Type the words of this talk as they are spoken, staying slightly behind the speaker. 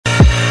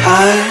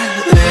I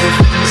live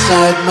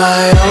inside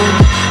my own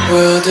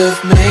world of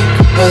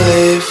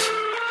make-believe.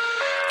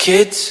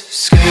 Kids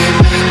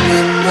screaming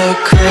in the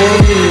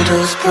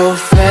cradles,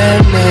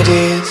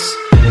 profanities.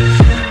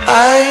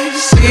 I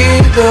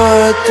see the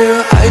world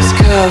through eyes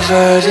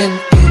covered in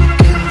ink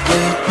and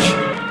bleach.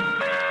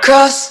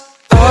 Cross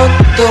out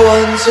the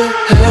ones who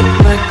heard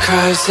my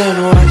cries and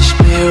watched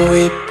me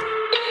weep.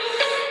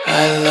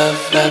 I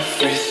love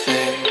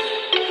everything.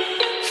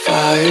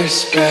 Fire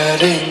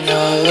spreading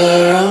all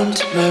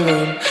around my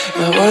room.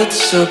 My world's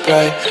so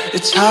bright,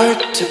 it's hard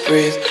to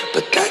breathe,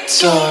 but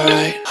that's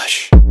alright.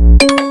 Hush.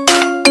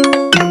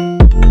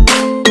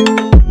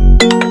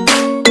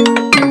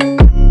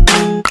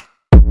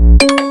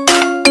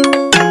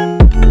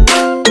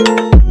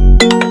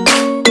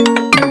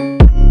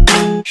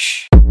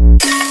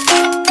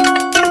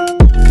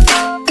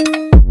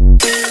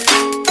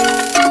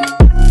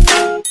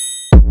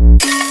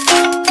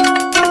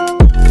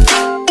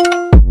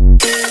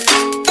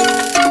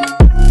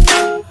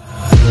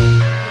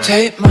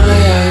 Tape my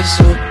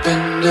eyes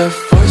open to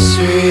force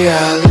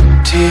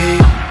reality.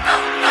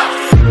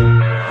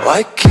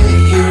 Why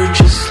can't you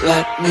just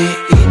let me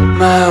eat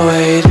my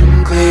weight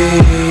in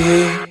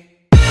glee?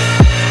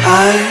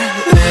 I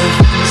live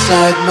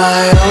inside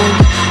my own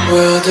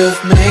world of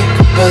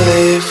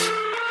make-believe.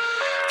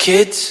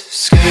 Kids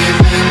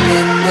screaming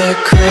in their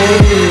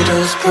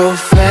cradles,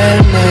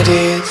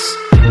 profanities.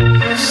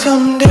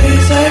 Some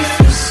days I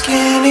feel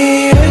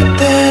skinnier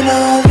than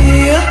all the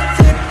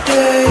other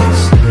days.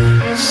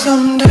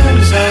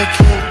 Sometimes I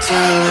can't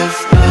tell if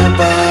my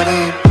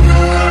body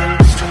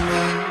belongs to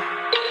me.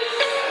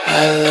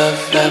 I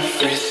love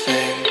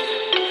everything.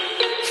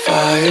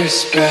 Fire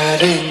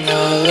spreading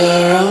all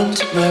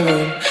around my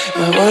room.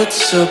 My world's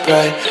so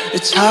bright,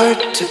 it's hard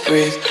to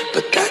breathe,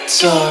 but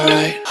that's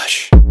alright.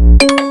 Hush.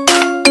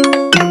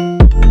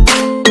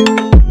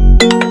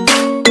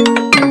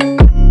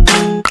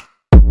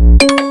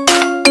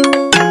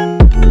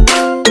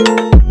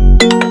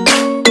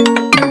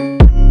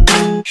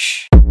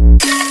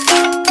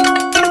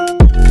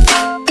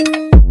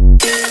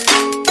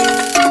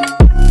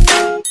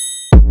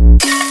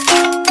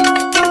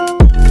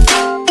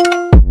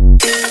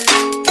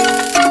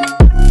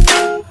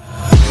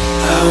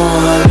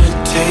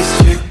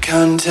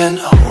 Content,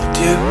 hold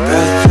your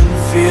breath and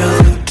feel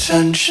the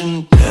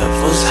tension.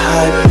 Devils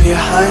hide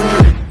behind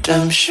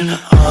redemption.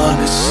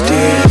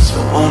 Honesty is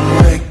a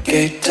one-way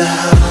gate to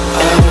hell.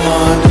 I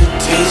wanna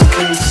taste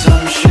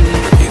consumption.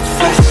 Breathe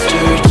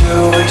faster to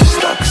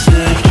waste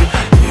oxygen.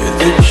 Hear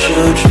the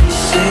children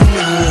sing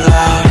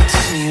aloud. It's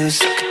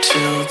music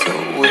till the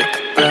wick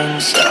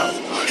burns out.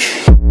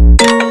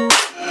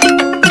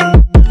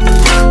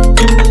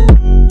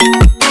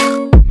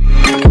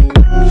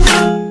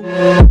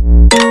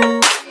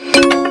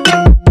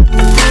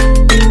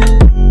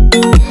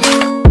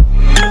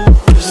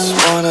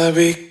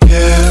 Be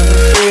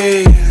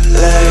carefree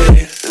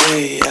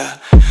lately, yeah.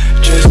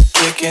 Just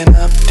kicking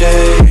up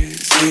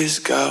daisies.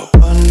 Got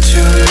one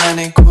too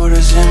many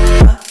quarters in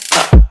my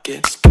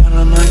pockets. Count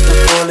 'em like the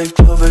 4-leaf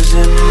clovers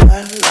in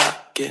my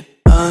locket.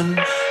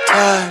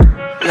 Untied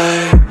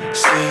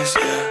laces,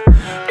 yeah.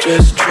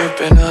 Just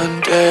tripping on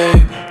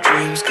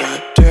daydreams. Got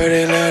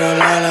dirty little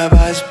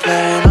lullabies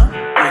playing on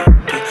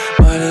repeat.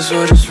 Might as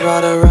well just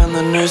ride around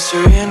the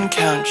nursery and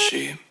count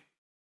sheep.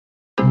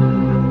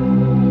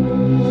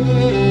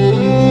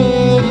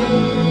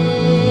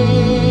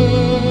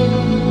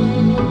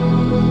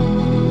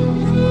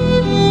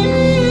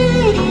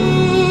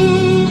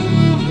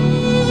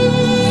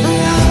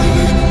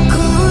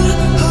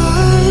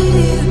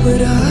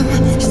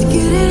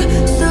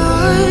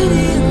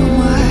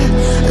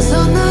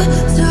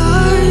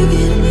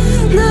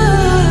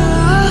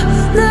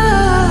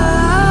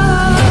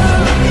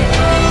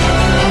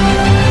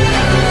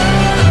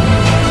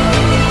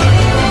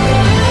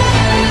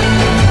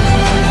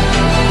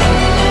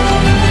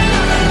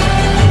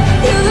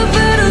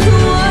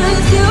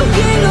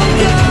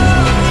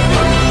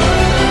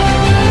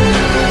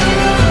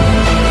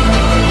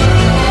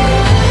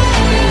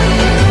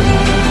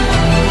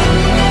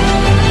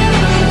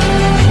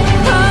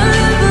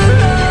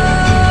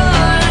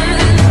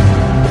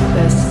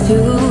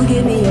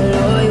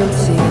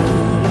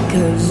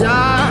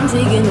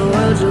 Taking the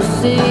world, you'll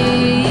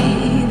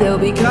see. They'll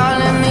be caught